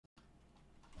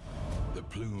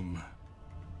plume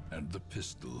and the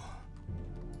pistol.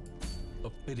 A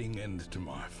fitting end to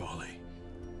my folly,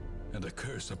 and a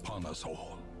curse upon us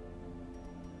all.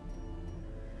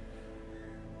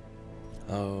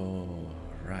 Oh,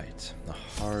 right. The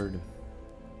hard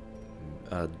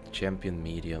champion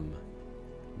medium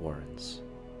warrants.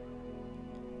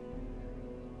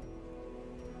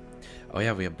 Oh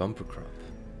yeah, we have bumper crop.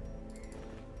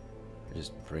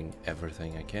 Just bring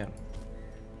everything I can.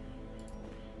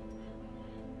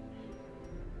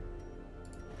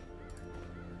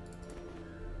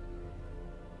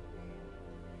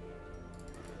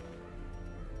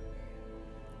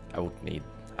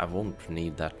 I won't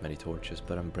need that many torches,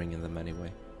 but I'm bringing them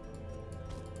anyway.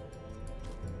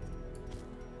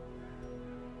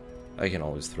 I can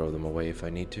always throw them away if I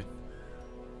need to.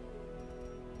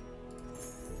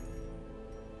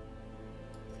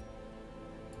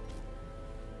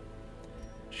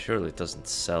 Surely it doesn't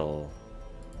sell.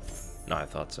 No, I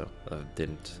thought so.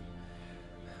 Didn't.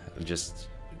 I'm just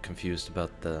confused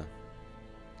about the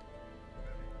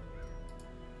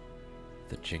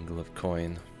jingle of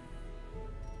coin.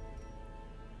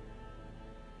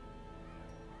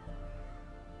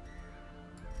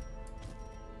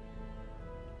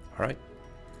 Alright.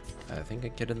 I think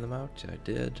I'm getting them out. I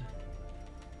did.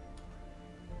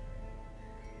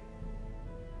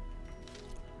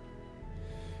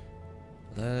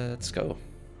 Let's go.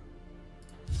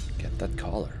 Get that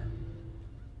collar.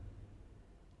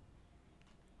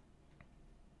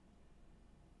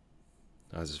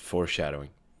 Oh, this is foreshadowing.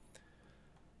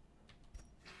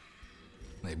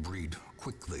 They breed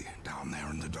quickly down there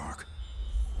in the dark,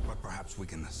 but perhaps we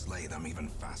can slay them even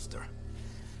faster.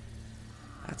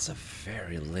 That's a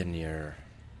very linear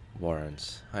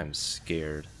warrant. I'm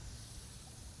scared.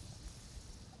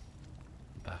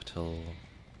 Battle.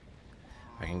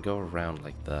 I can go around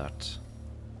like that.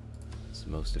 It's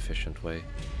the most efficient way.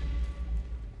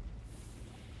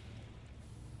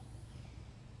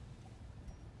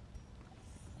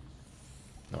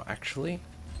 No, actually,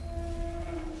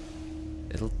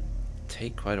 it'll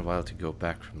take quite a while to go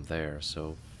back from there,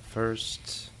 so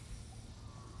first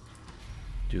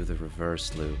do the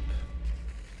reverse loop.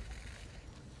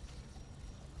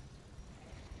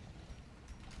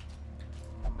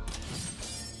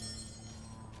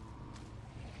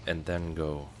 And then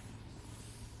go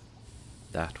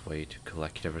that way to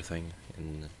collect everything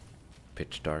in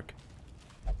pitch dark.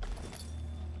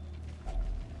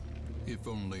 If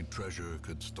only treasure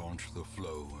could staunch the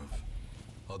flow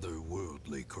of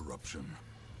otherworldly corruption.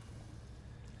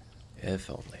 If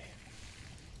only.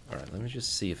 Alright, let me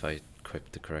just see if I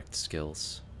equip the correct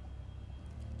skills.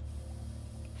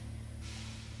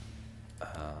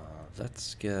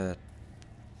 Let's get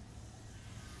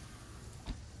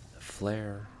a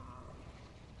flare.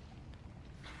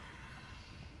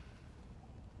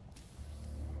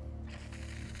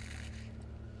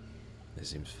 This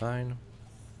seems fine.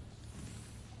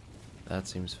 That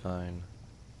seems fine.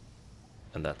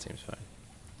 And that seems fine.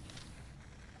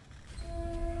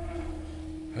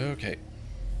 Okay.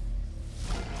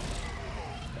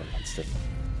 And it's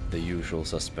the usual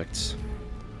suspects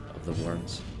of the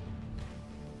warrants.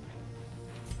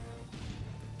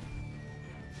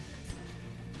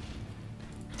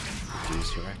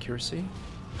 Reduce your accuracy.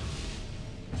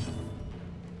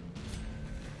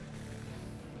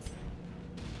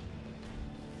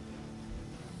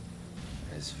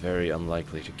 It's very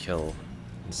unlikely to kill.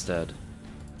 Instead,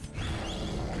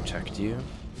 protect you.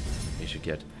 You should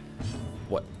get...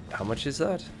 What? How much is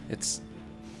that? It's...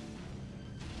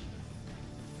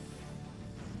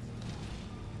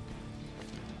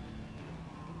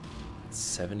 It's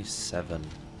 77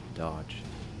 dodge.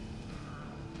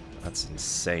 That's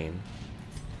insane.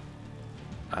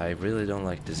 I really don't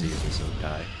like diseases of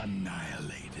die.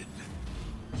 Annihilated.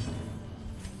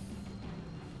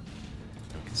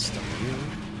 I can stun you.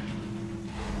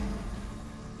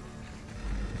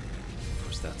 Of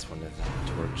course, that's when the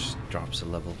torch drops a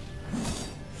level.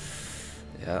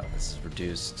 Yeah, this is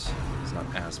reduced. There's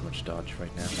not as much dodge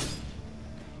right now.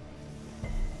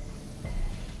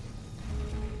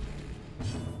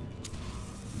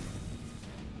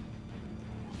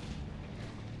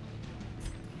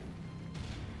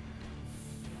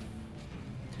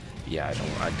 Yeah,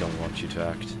 I don't want you to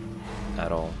act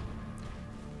at all.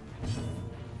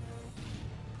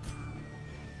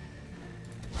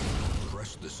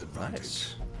 Press this advantage.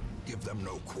 Nice. Give them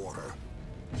no quarter.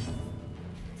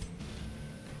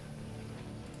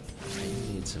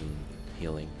 I need some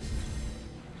healing.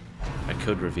 I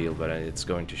could reveal, but it's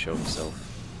going to show itself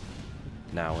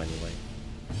now anyway.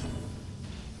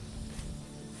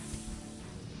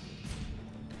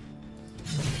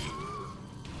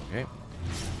 Okay.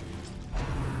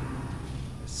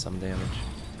 some damage.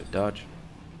 Good dodge.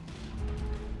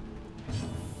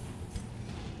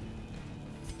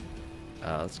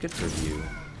 Let's get review.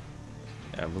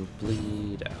 And we'll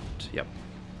bleed out. Yep.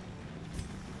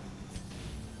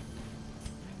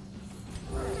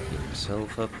 Heal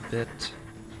yourself up a bit.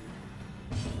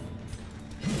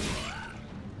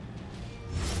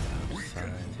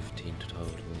 15 total.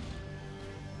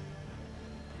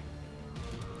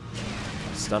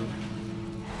 Stun.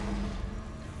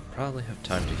 Probably have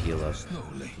time to heal up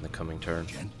Slowly, in the coming turn.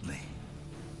 gently.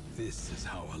 This is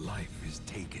how a life is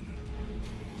taken.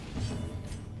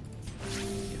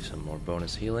 Give some more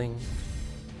bonus healing.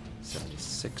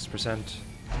 76%.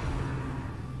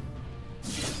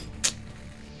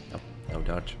 Nope, no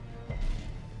dodge.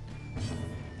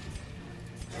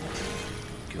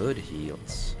 Good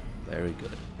heals. Very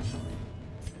good.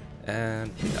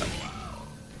 And dodge.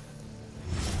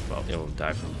 Well, it'll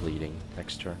die from bleeding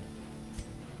next turn.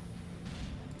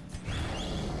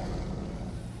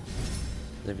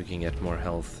 Then we can get more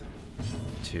health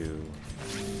to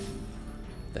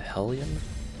the Hellion.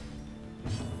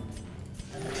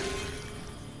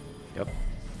 Yep.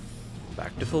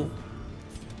 Back to full.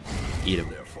 Eat him.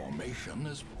 Their formation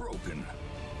is broken.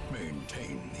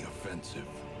 Maintain the offensive.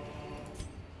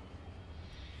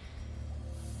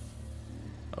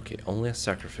 Okay, only a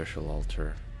sacrificial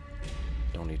altar.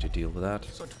 Don't need to deal with that.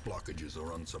 Such blockages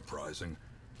are unsurprising.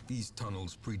 These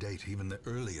tunnels predate even the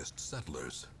earliest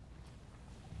settlers.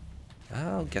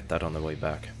 I'll get that on the way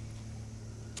back.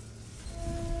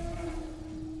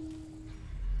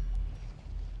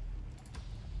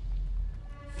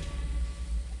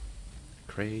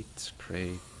 Crate.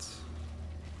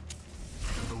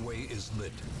 The way is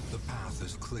lit. The path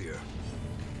is clear.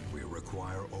 We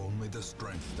require only the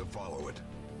strength to follow it.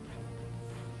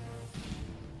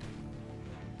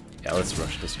 Yeah, let's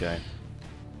rush this guy.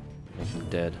 Make him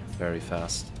dead very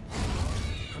fast.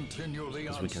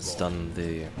 Because we can stun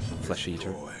the Flesh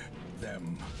Eater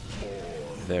Them all.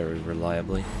 very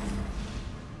reliably.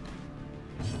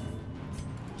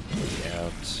 Bleed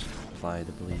out. Apply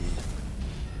the bleed.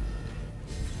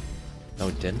 No,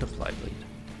 it didn't apply bleed.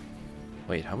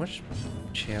 Wait, how much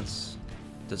chance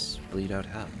does bleed out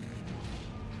have?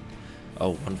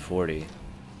 Oh, 140.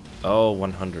 Oh,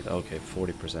 100. Okay,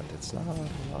 40%. It's not a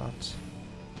lot.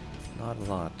 Not a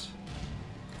lot.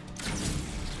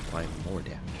 Apply more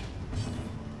damage.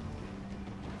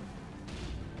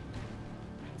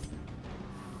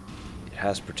 It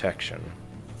has protection,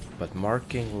 but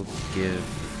marking will give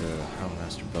the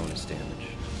Houndmaster bonus damage.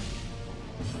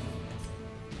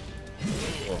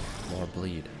 Oh, more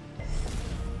bleed.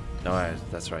 No,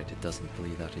 that's right, it doesn't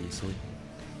bleed that easily.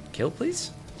 Kill,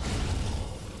 please?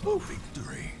 A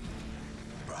victory.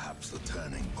 Perhaps the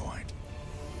turning point.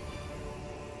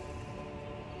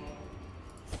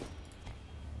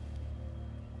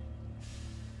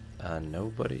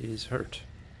 Nobody's hurt.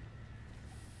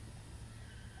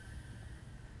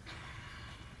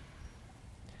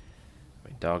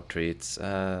 Wait, dog treats.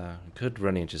 Could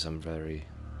run into some very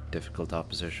difficult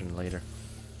opposition later.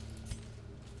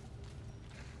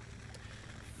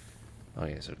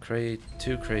 Okay, so crate,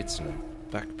 2 crates and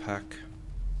a backpack.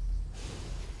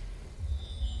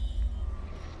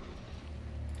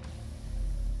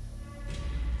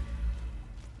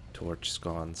 Torch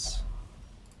scones.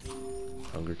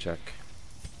 Hunger check.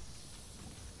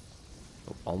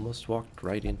 Oh, almost walked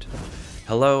right into them.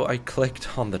 Hello, I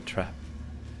clicked on the trap.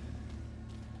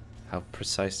 How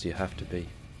precise do you have to be?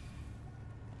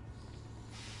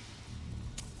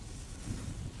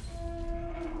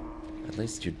 At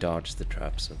least you dodged the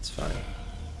trap, so it's fine.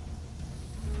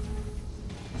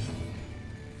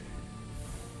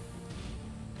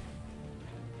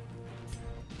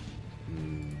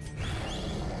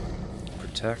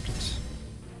 Protect.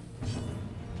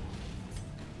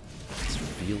 Let's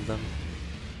reveal them.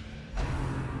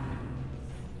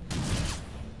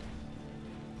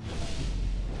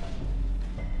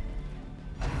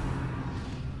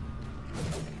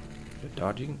 You're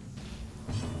dodging?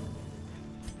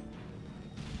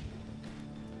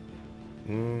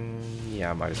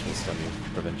 Yeah, might as well stun you,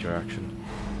 prevent your action.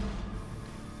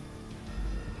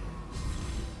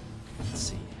 Let's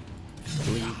see.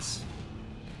 Bleeds.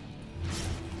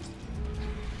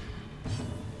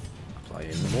 Apply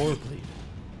in more bleed.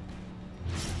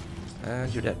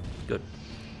 And you're dead. Good.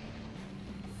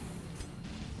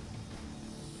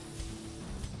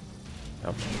 Oh,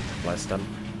 apply stun.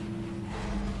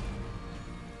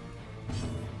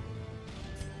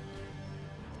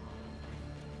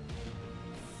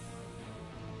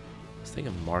 I think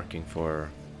I'm marking for...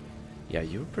 Yeah,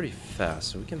 you were pretty fast,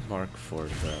 so we can mark for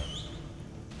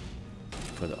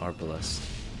the arbalest.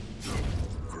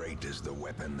 Fate is the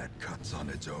weapon that cuts on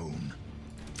its own.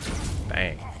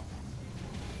 Bang.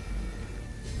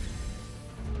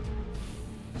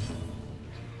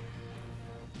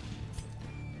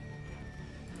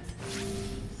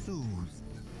 Soothed.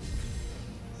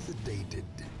 Sedated.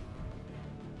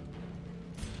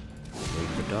 Wait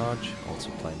for dodge, also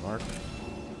apply mark.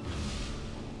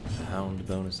 Hound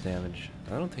bonus damage.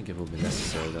 I don't think it will be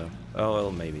necessary though. Oh,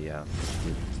 well, maybe, yeah.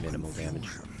 Minimal damage.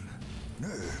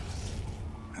 Nerves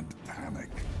and panic.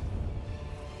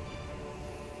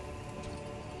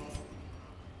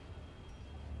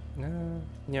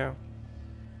 Yeah.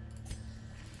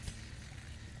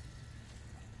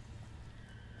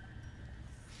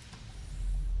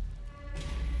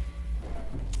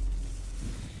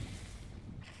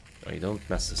 Oh, you don't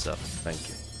mess this up. Thank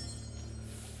you.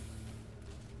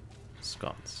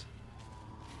 Scones.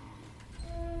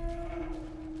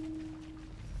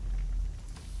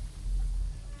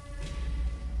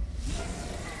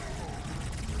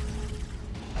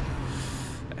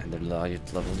 And the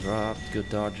light level dropped. Good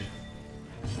dodge.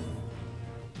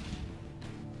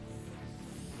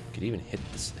 Could even hit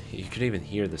this. You could even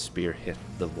hear the spear hit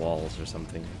the walls or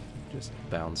something. Just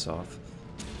bounce off.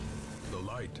 The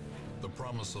light, the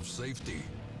promise of safety.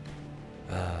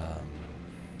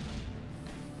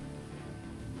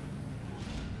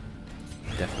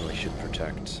 Definitely should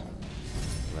protect.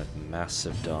 That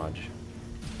massive dodge.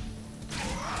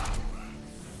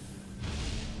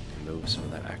 Remove some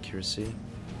of that accuracy.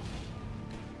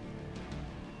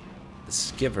 The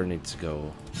skiver needs to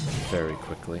go very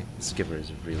quickly. The skiver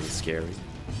is really scary.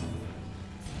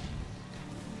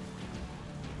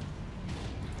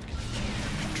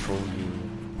 Control you,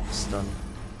 stun.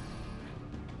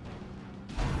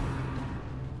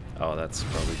 Oh, that's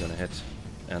probably gonna hit.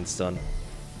 And stun.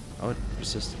 Oh, it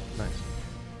resisted. Nice.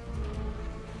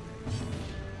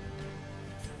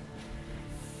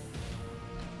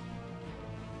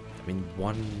 I mean,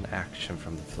 one action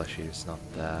from the Flesh Eater is not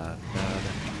that bad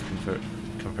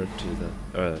compared to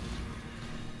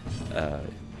the...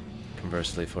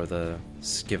 conversely, for the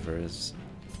Skivers,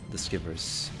 the Skiver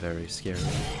is very scary,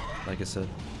 like I said.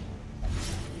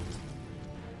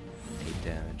 8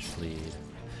 damage, bleed.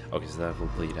 Okay, so that will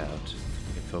bleed out.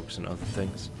 We can focus on other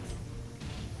things.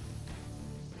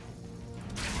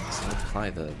 So I'll apply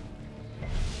the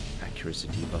accuracy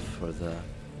debuff for the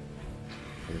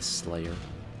Slayer.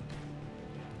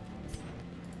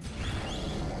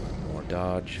 More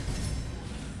dodge.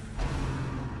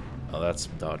 Oh, that's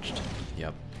dodged.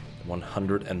 Yep.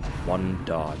 101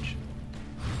 dodge.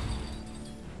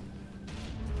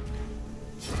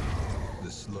 The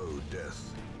slow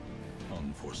death.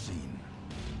 Unforeseen.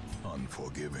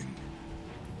 Unforgiving.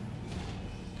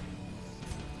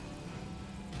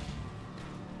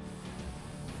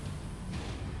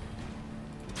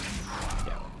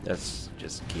 Yeah, that's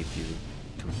just keep you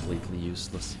completely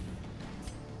useless.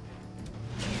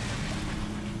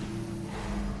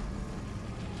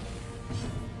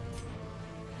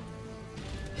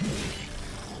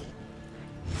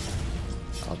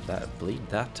 Oh, that bleed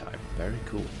that time. Very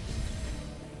cool.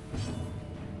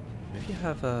 Maybe you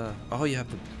have a... Oh, you have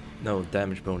the... No,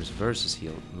 damage bonus versus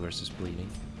heal versus bleeding.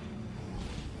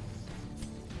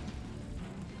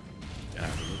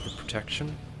 Remove the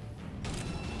protection.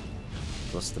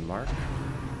 Plus the mark.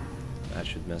 That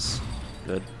should miss.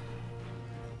 Good.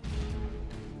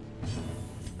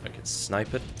 I can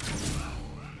snipe it.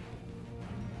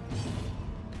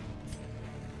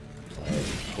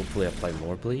 Hopefully apply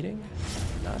more bleeding.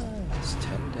 Nice.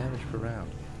 10 damage per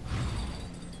round.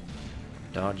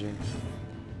 Dodging.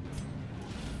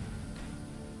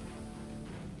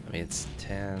 I mean, it's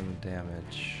 10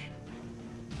 damage.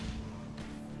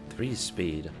 3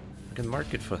 speed. I can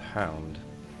mark it for Hound.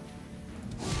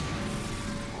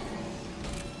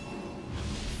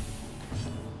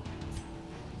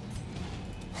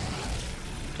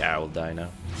 Yeah, I will die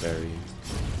now. Very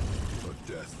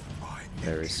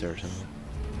certain.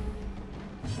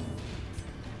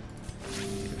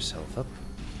 Get yourself up.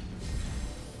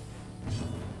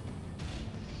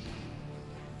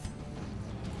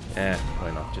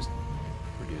 Why not just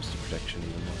reduce the protection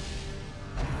even more.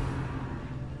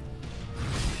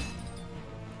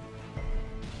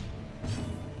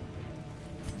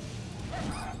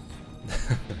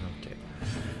 Okay.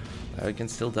 I can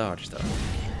still dodge though.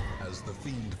 As the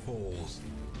fiend falls,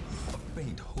 a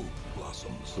faint hope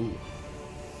blossoms. Ooh.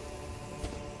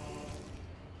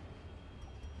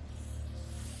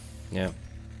 Yeah.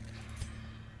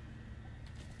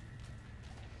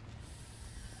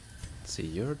 Let's see,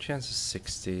 your chance is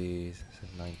 60,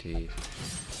 90.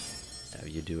 Now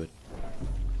you do it.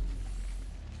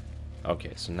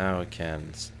 Okay, so now I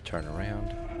can turn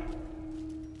around.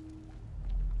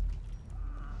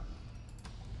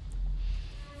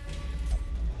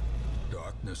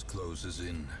 darkness closes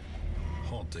in,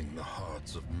 haunting the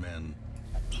hearts of men.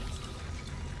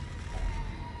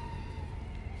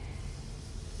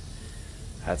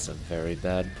 That's a very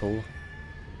bad pull.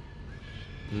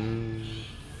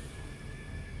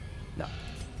 No.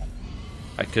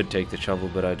 I could take the shovel,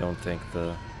 but I don't think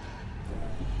the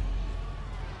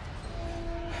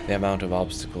amount of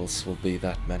obstacles will be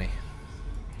that many.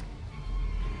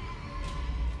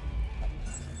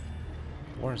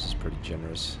 Lawrence is pretty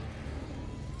generous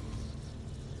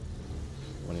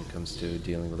when it comes to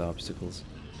dealing with obstacles.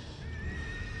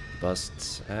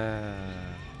 Busts.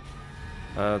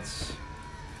 That's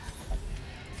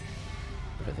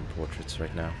better than portraits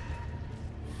right now.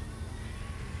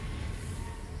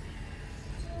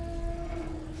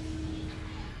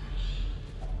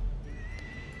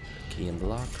 Key in the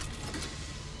lock.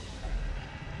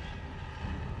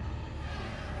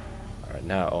 Alright,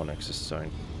 now Onyx is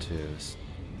starting to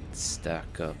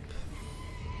stack up.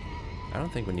 I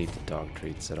don't think we need the dog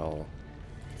treats at all,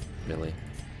 really.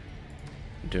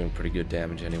 I'm doing pretty good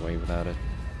damage anyway without it.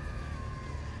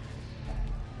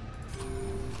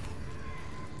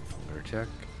 Check.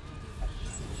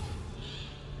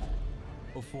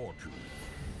 A fortune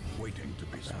waiting to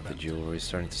be spent. The jewelry is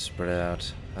starting to spread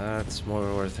out. It's more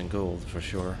worth than gold for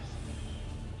sure.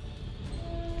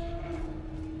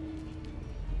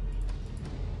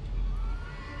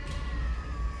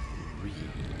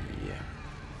 Yeah.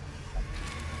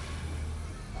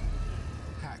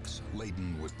 Packs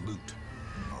laden with loot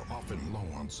are often low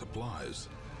on supplies.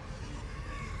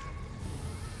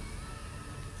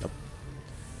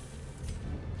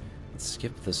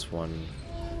 Skip this one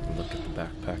and look at the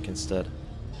backpack instead.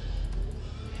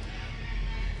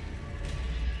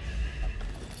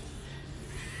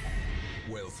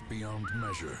 Wealth beyond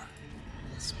measure,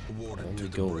 awarded Only to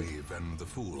the gold. brave and the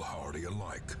foolhardy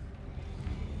alike.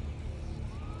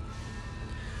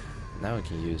 Now we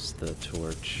can use the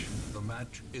torch. The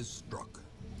match is struck.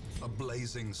 A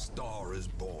blazing star is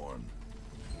born.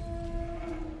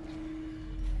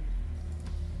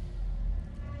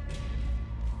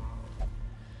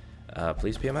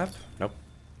 Please be a map? Nope.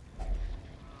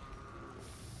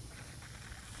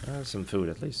 Some food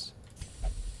at least.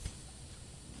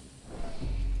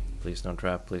 Please no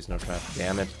trap, please no trap.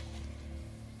 Damn it.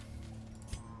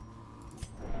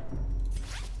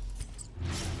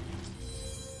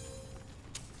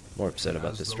 More upset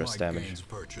about this stress damage. Gains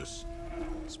purchase,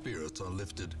 spirits are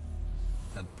lifted,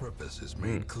 and purpose is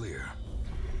made clear.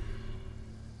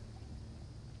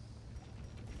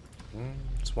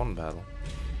 It's one battle.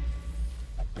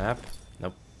 Map?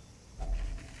 Nope.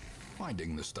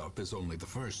 Finding the stuff is only the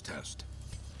first test.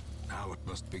 Now it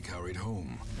must be carried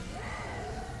home.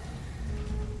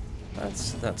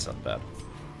 That's not bad.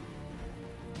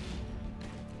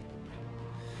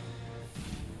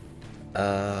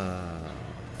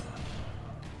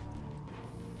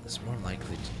 It's more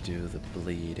likely to do the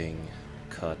bleeding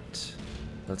cut.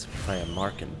 Let's try a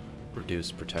mark and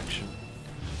reduce protection.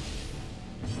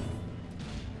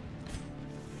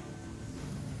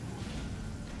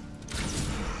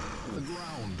 The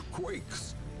ground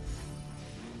quakes.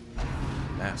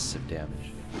 Massive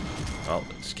damage. Oh,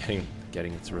 it's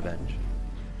getting its revenge.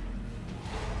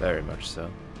 Very much so.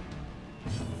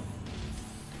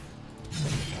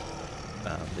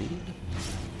 Lead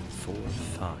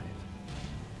 4-5.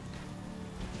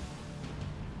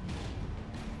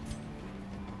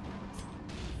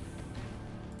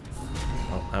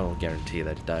 Well, I will guarantee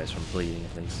that it dies from bleeding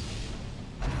at least.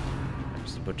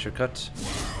 There's the butcher cut.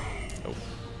 Oh.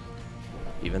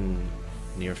 Even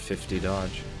near 50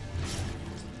 dodge.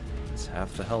 It's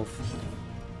half the health.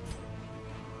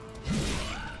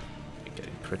 You're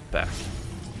getting crit back.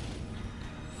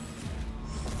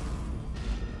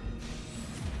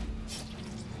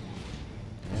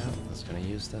 Yeah, that's gonna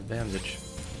use that bandage.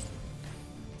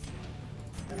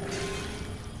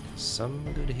 Some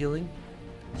good healing.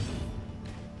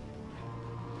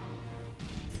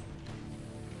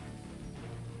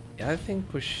 Yeah, I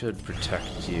think we should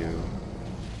protect you.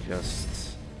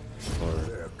 Just for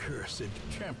Their cursed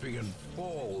champion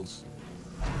falls.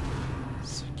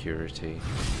 security.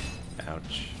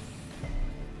 Ouch.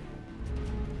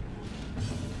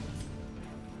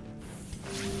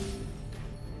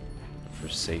 For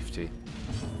safety.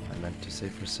 I meant to say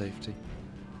for safety.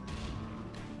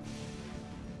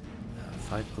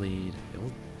 5 bleed. It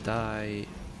will die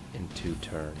in 2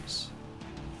 turns.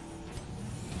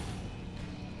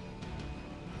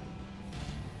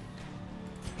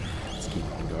 Let's keep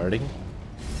guarding.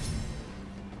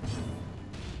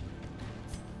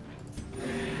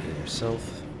 Heal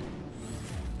yourself.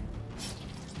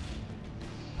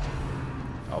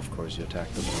 Of course you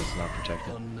attack the one that's not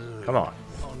protected. Unnerved, Come on.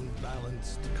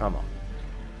 unbalanced. Come on.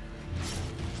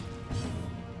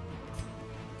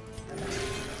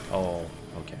 Oh,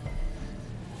 okay.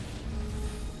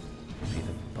 Be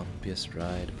the bumpiest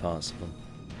ride possible.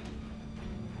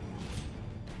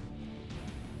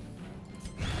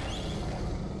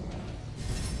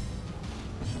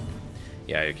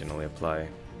 Yeah, you can only apply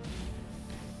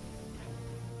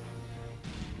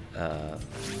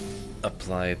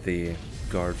the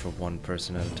guard for one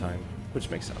person at a time, which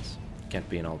makes sense. Can't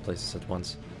be in all places at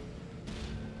once.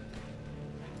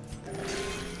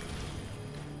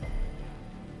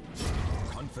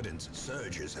 Confidence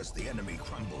surges as the enemy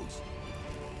crumbles.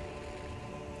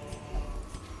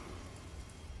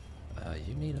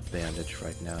 You need a bandage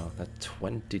right now. That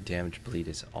 20 damage bleed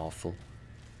is awful.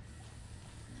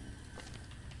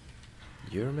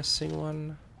 You're missing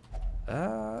one?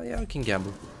 Yeah, we can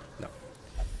gamble. No.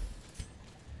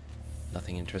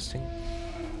 Nothing interesting.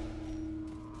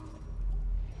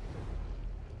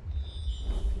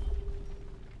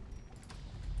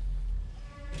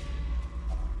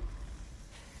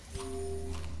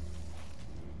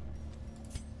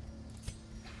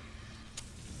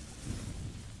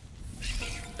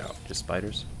 Oh, just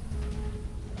spiders.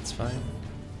 That's fine.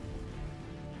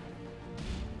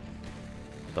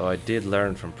 Though I did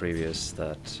learn from previous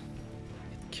that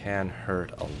it can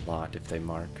hurt a lot if they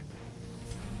mark.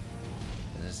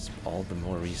 There's all the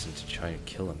more reason to try and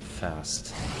kill them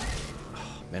fast.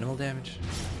 Oh, minimal damage.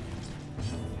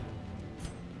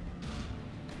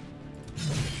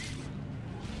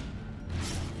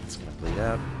 It's gonna bleed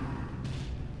out.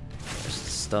 There's the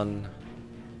stun.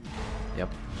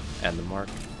 Yep, and the mark.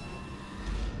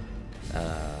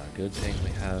 Good thing we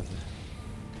have.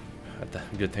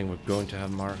 Good thing we're going to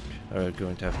have mark, or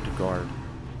going to have to guard.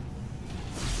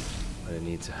 But it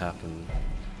needs to happen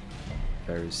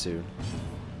very soon.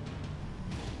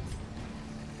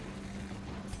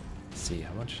 Let's see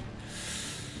how much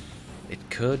it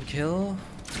could kill.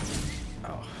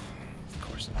 Oh, of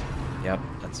course not. Yep,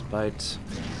 that's bite.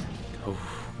 Oh,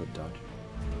 good dodge.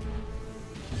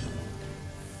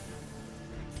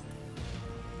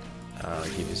 I'll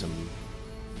give you some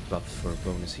buff for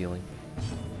bonus healing.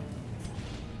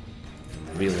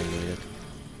 Really need it.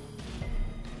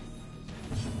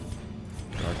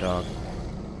 Guard dog.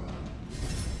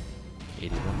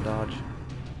 81 dodge.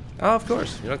 Oh, of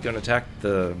course. You're not going to attack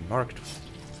the marked.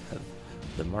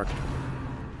 The marked.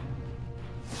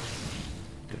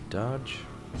 Good dodge.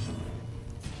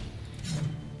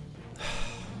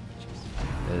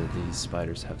 These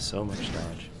spiders have so much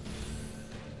dodge.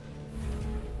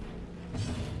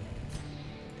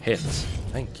 Hits.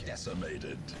 Thank you.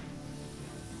 Decimated.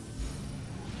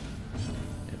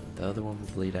 The other one will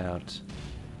bleed out.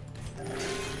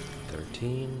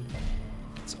 13.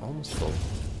 It's almost full.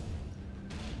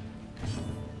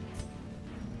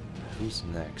 Who's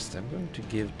next? I'm going to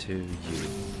give to you.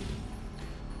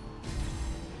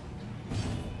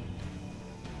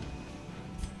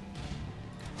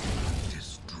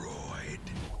 Destroyed.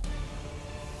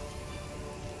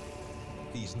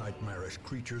 These nightmarish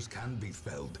creatures can be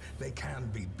felled. They can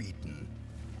be beaten.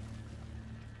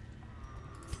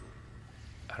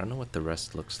 I don't know what the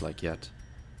rest looks like yet.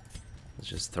 Let's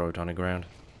just throw it on the ground.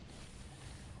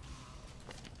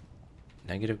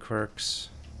 Negative quirks.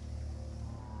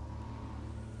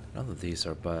 None of these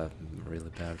are really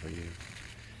bad for you.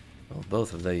 Well,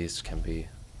 both of these can be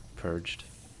purged.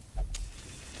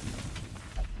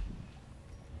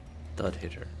 Dud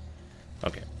hitter.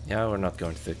 Okay, yeah, we're not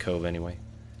going to the cove anyway.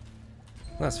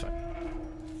 That's fine.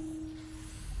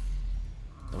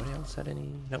 Nobody else had any?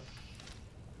 Nope.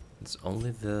 It's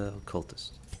only the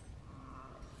cultist.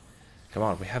 Come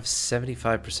on, we have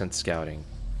 75% scouting.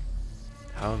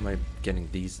 How am I getting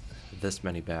this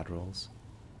many bad rolls?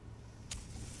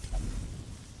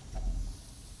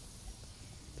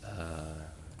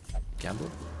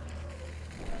 Gamble?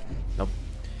 Nope.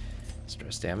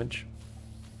 Stress damage.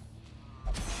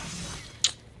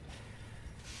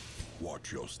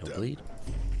 Watch your No step. bleed.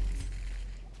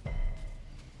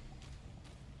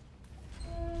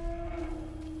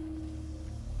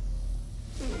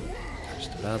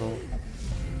 First battle.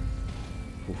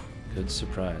 Ooh, good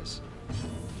surprise.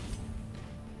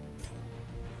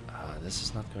 This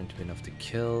is not going to be enough to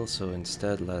kill, so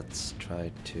instead let's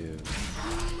try to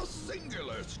A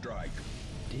singular strike.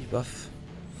 debuff.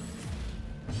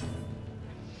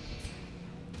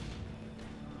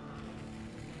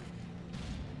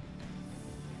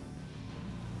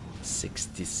 –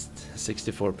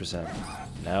 64%.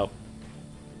 Nope.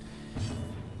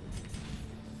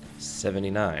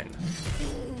 79.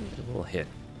 It will hit.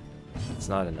 It's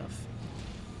not enough.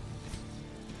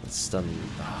 stun.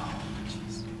 Oh,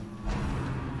 jeez.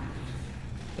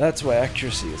 That's why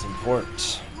accuracy is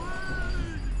important.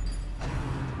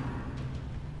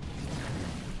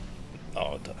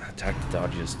 Oh, attack the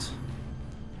dodgiest.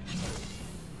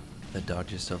 The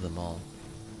dodgiest of them all.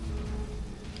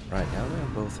 Right, now they're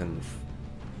both in.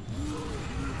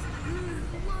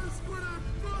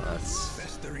 That's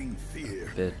Festering fear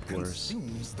a bit worse.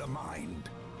 consumes the mind.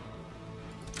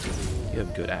 You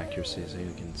have good accuracy, so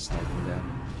you can snipe them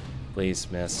down.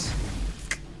 Please miss.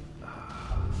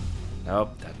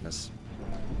 Nope, that miss.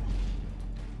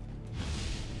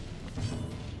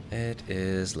 It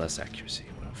is less accuracy,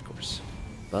 of course.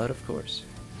 But of course.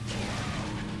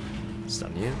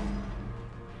 Stun you.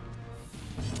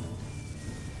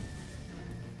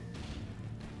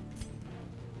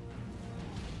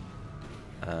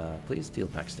 Please deal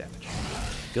max damage.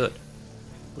 Good.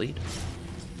 Bleed.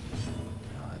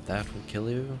 That will kill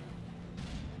you.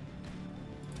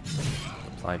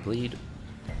 Apply bleed.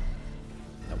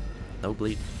 Nope. No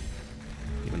bleed.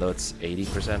 Even though it's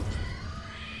 80%.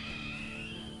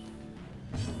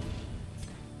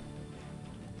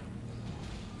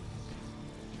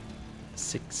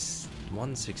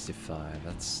 165.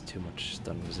 That's too much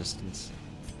stun resistance.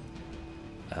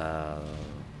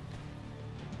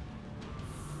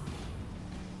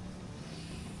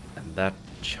 And that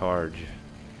charge,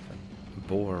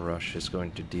 Boar Rush, is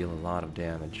going to deal a lot of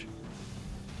damage.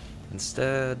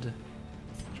 Instead,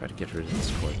 try to get rid of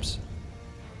this corpse.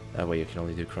 That way you can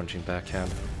only do crunching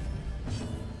backhand.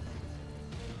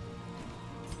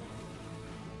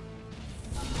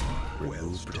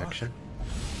 Remove protection.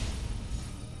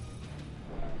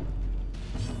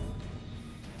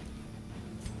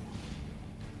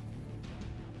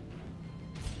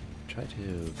 Try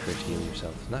to crit heal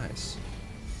yourself. Nice.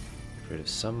 Get rid of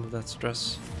some of that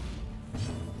stress.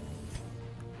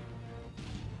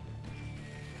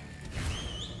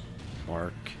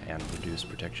 Mark and reduce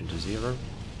protection to 0.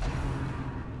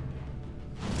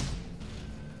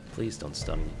 Please don't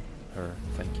stun her.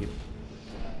 Thank you.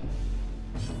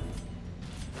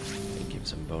 And give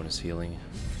some bonus healing.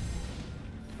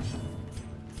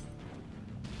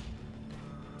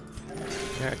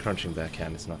 Yeah, crunching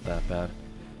backhand is not that bad.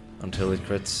 Until it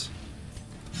crits.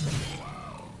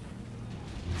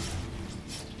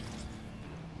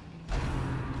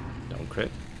 Don't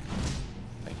crit.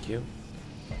 Thank you.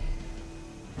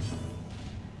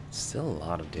 Still a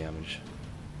lot of damage.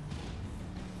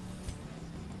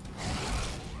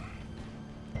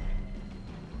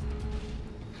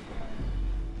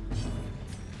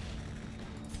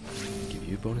 Give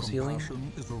you bonus healing.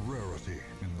 Compassion is a rarity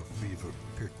in the fevered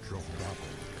pitch of battle.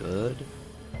 Good.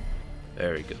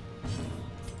 Very good.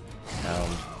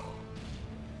 Pound.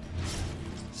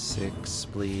 6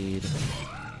 bleed.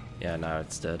 Yeah, now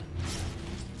it's dead.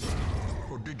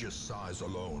 Prodigious size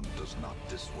alone does not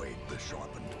dissuade the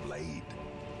sharpened blade.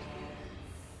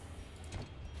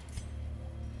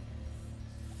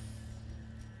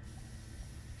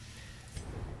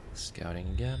 Scouting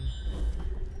again.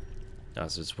 Oh,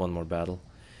 so it's one more battle.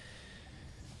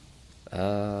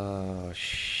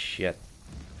 Shit.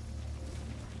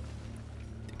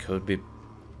 It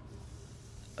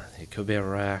could be a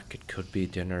rack, it could be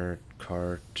dinner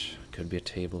cart, it could be a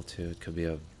table too, it could be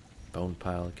a bone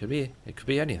pile, it could be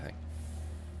anything.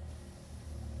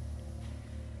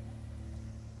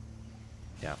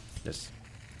 Yeah, just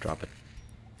drop it.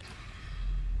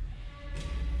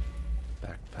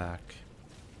 Backpack.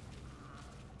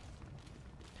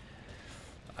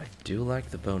 I do like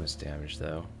the bonus damage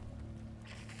though.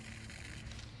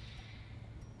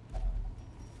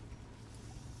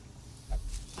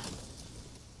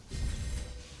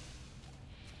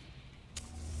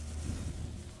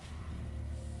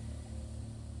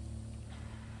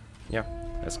 Yeah,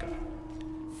 let's go.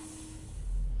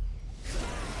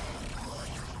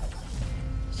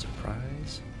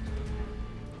 Surprise.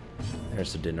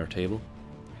 There's the dinner table.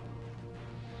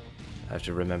 I have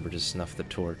to remember to snuff the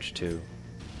torch too.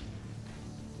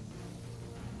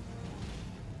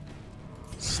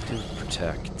 Still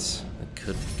protect. It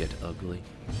could get ugly.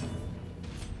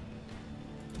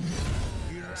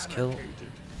 Nice kill.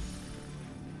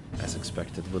 As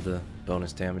expected with the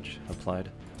bonus damage applied.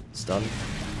 Stun.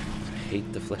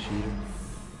 Hate the flesh eater.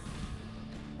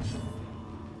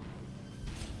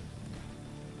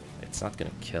 It's not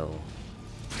gonna kill.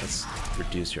 Let's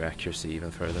reduce your accuracy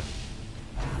even further.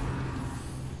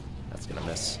 That's gonna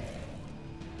miss.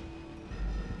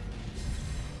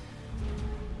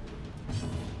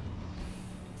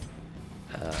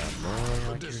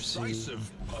 More accuracy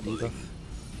debuff.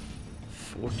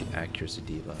 40 accuracy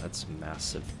debuff. That's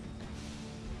massive.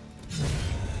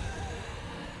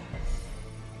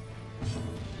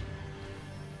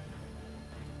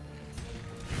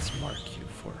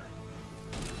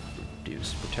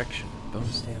 Reduce protection,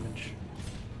 bonus damage.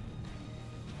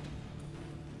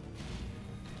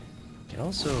 Can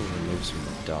also remove some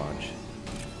dodge.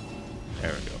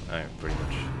 There we go. I'm pretty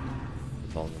much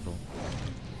vulnerable.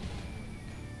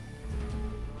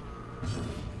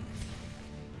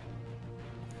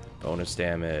 Bonus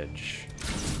damage.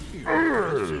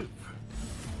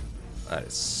 That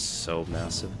is so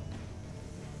massive.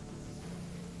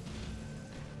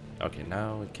 Okay,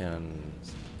 now we can...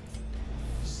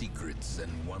 Secrets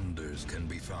and wonders can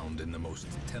be found in the most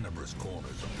tenebrous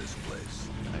corners of this place.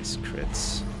 Nice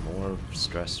crits. More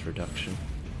stress reduction.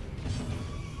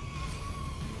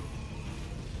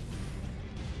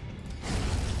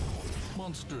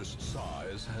 Monster's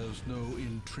size has no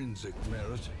intrinsic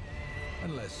merit,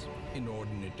 unless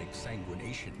inordinate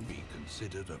exsanguination be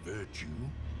considered a virtue.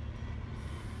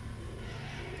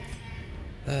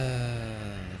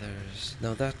 There's...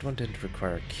 No, that one didn't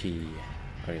require a key.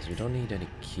 Okay, so we don't need any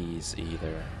keys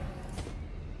either.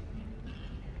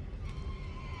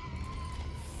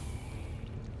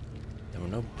 There were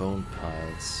no bone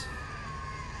piles.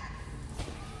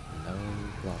 No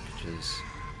blockages.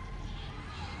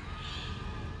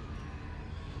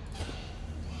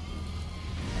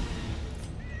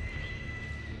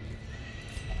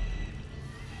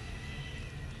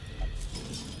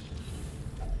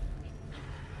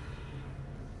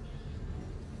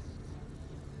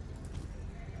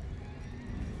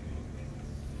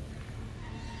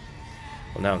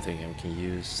 Well, now I'm thinking we can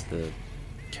use the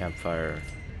campfire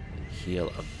and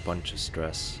heal a bunch of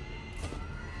stress.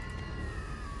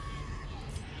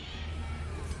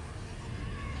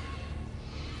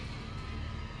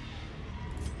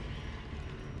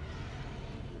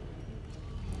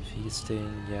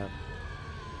 Feasting, yeah.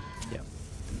 Yeah.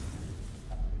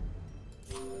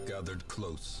 Gathered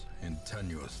close in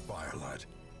tenuous firelight,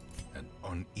 an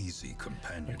uneasy I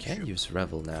companionship. can't use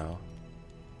Revel now.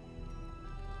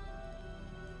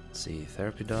 Let's see,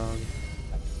 therapy dog.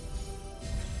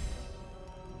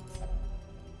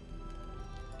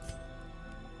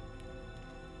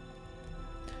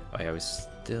 Oh yeah, we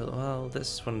still... Well,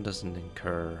 this one doesn't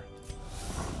incur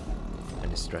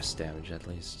any stress damage at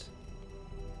least.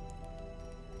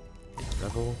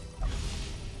 Revel.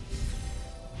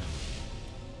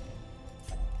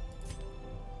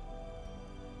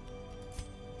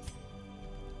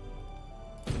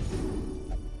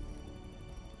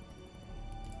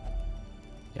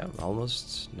 Yeah,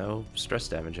 almost no stress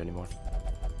damage anymore.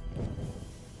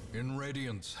 In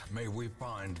Radiance, may we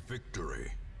find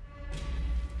victory.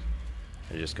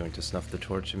 I'm just going to snuff the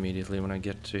torch immediately when I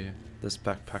get to this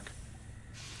backpack.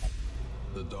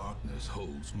 The darkness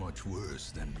holds much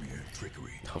worse than mere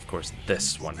trickery. Of course,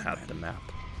 this one had the map.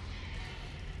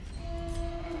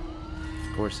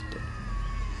 Of course it did.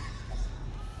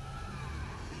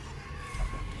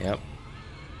 Yep.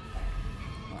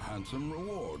 A handsome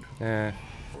reward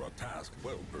for a task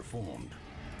well performed.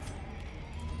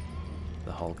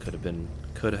 The hull could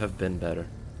have been better.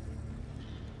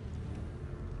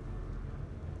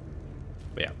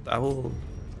 But yeah, I will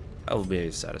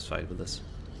be satisfied with this.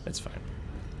 It's fine.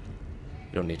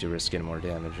 You don't need to risk any more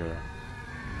damage or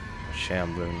a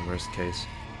sham rune, worst case.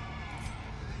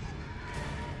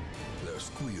 Their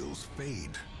squeals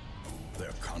fade.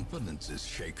 Their confidence is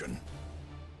shaken.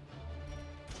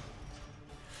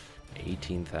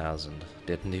 18,000.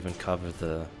 Didn't even cover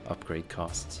the upgrade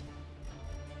costs.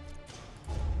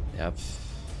 Yep.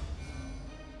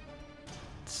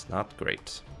 It's not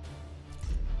great.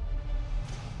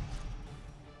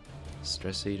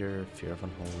 Stress Eater, Fear of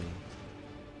Unholy.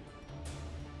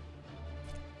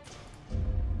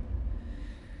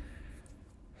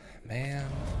 Man.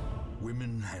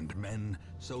 Women and men,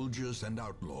 soldiers and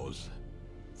outlaws,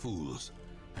 fools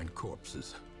and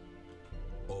corpses.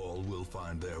 All will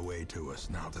find their way to us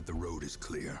now that the road is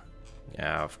clear.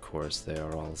 Yeah, of course, they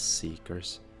are all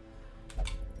seekers.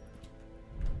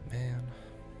 Man.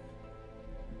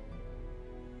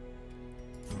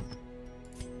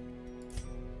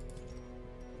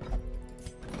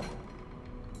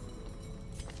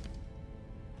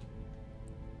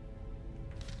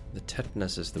 The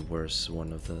tetanus is the worst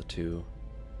one of the two.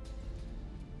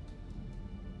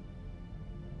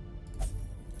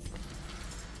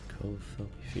 Cove,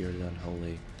 Fear the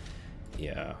Unholy.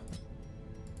 Yeah.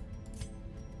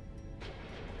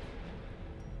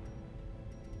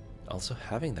 Also,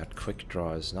 having that quick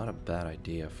draw is not a bad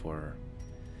idea for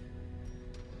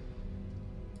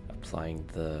applying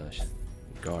the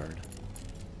guard.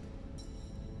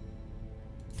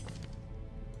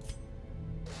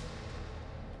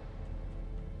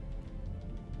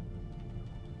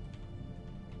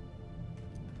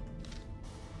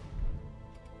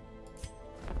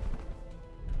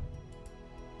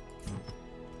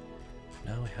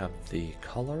 have the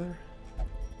collar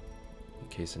in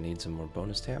case I need some more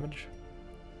bonus damage.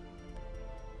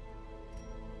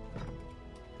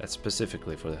 That's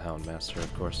specifically for the Houndmaster,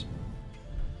 of course.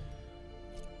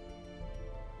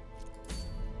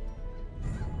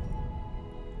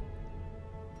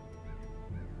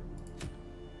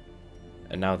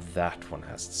 And now that one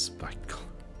has the spiked collar.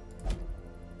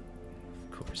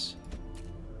 Of course.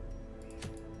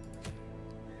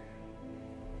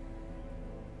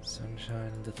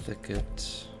 Sunshine in the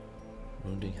Thicket,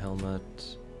 Wounding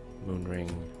Helmet,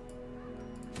 Moonring,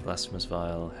 Blasphemous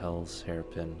Vial, Hell's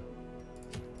Hairpin.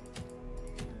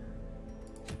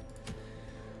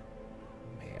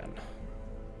 Man.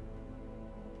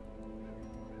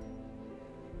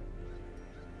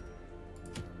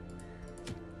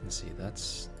 Let's see, that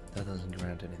doesn't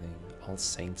grant anything. All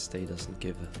Saints Day doesn't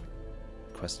give a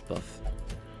quest buff.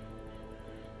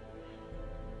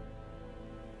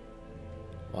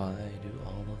 Why do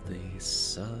all of these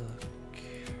suck?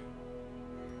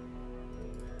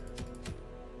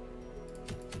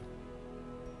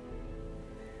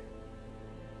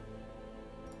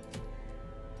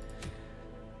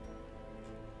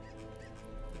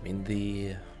 I mean,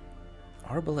 the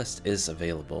Arbalest is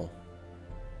available.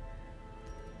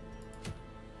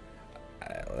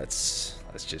 Let's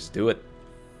just do it.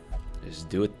 Just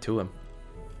do it to him.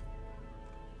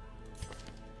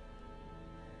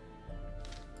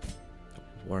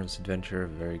 Warren's Adventure,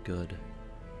 very good.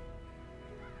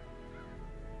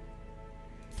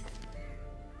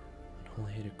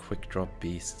 Unholy Quick Drop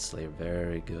Beast Slayer,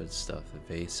 very good stuff.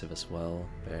 Evasive as well,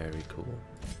 very cool.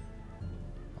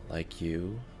 I like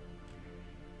you.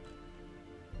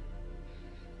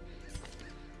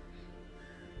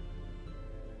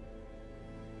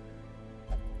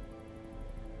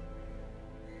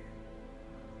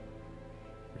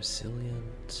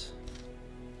 Resilient.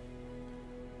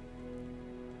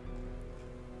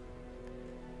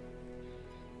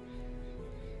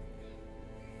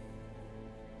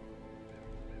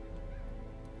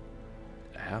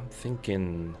 I'm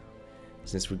thinking,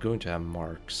 since we're going to have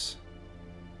marks,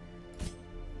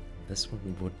 this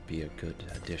one would be a good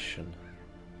addition.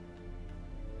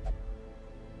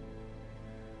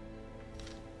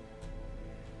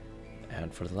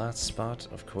 And for the last spot,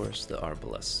 of course, the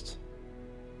Arbalest.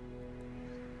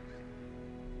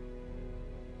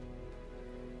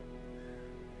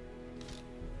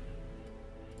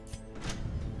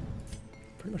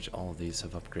 Pretty much all of these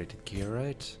have upgraded gear,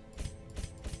 right?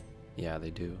 Yeah,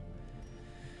 they do.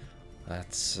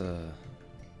 That's no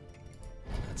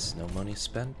money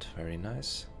spent. Very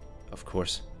nice. Of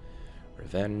course,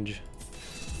 Revenge,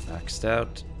 maxed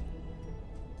out,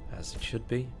 as it should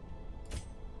be.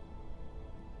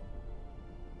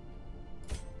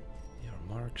 Your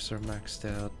marks are maxed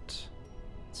out.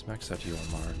 Let's max out your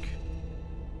mark,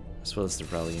 as well as the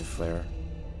Rallying Flare.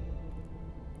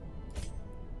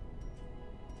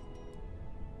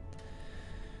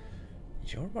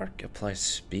 Your mark applies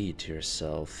speed to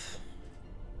yourself.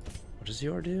 What does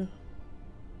your do?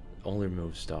 Only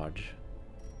removes dodge.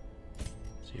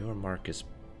 So your mark is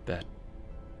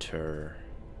better.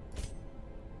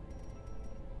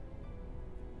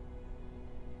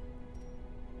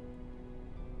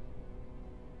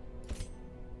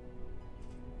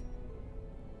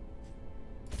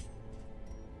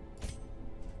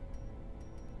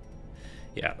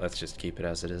 Yeah, let's just keep it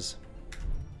as it is.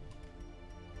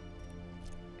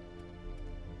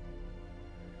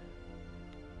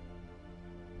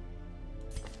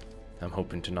 I'm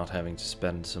hoping to not having to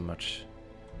spend so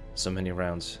many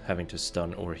rounds having to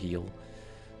stun or heal,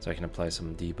 so I can apply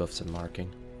some debuffs and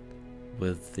marking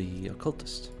with the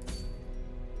Occultist.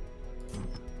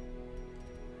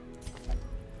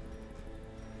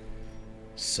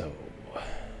 So,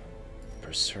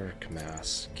 Berserk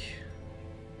Mask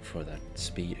for that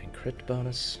speed and crit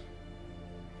bonus.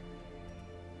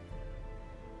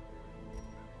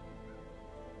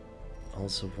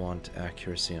 Also want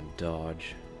accuracy and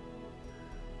dodge.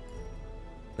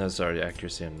 No, sorry,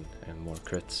 accuracy and more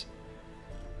crits.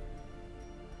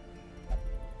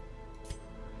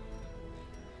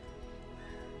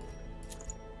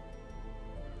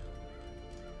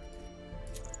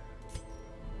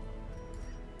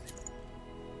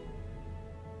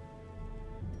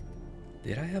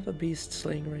 Did I have a beast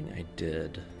slaying ring? I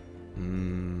did.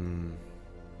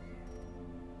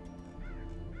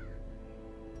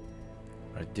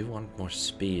 I do want more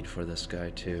speed for this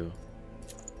guy too.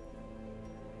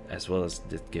 As well as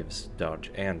it gives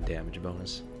dodge and damage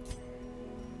bonus.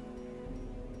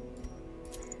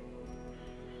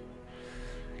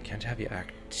 I can't have you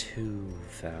act too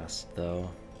fast though.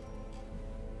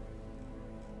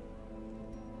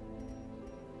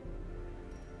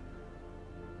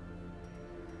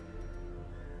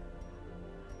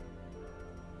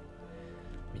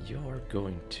 you're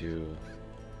going to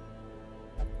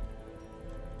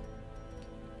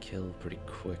kill pretty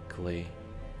quickly.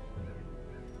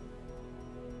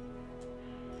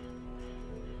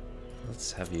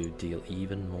 Let's have you deal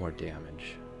even more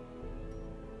damage.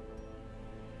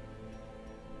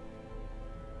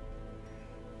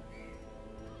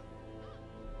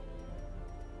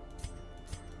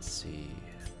 Let's see.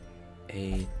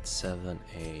 8, 7,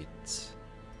 8,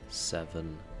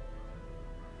 7.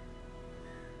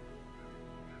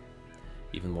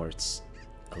 Even more, it's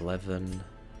 11,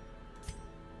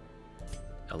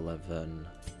 11,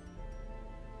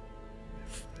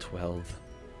 12.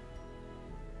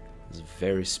 It's a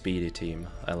very speedy team.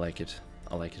 I like it.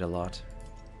 I like it a lot.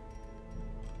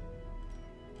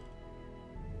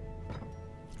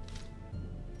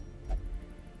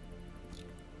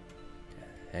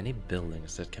 Any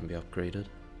buildings that can be upgraded?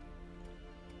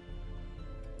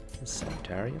 The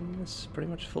sanitarium is pretty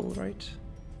much full, right?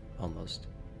 Almost.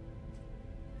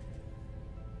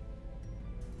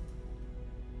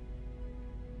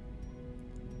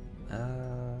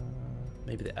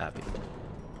 Maybe the Abbey.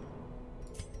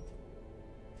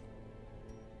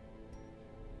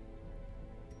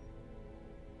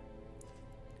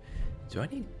 Do I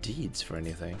need deeds for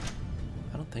anything?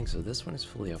 I don't think so. This one is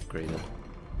fully upgraded.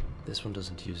 This one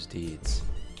doesn't use deeds.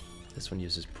 This one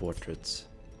uses portraits.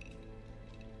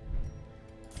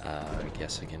 I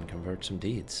guess I can convert some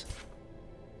deeds.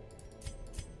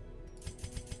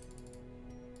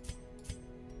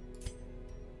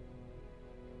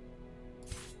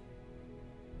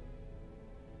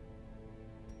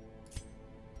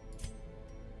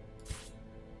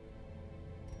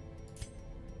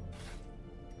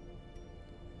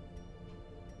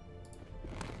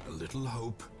 A little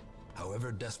hope,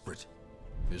 however desperate,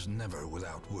 is never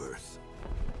without worth.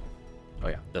 Oh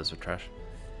yeah, those are trash.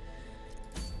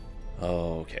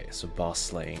 Okay, so boss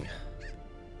slaying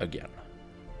again.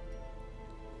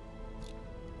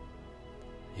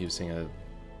 Using a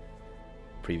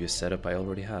previous setup I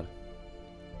already had.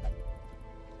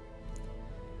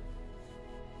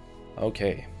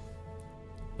 Okay,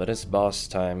 but it's boss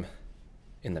time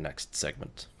in the next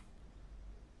segment.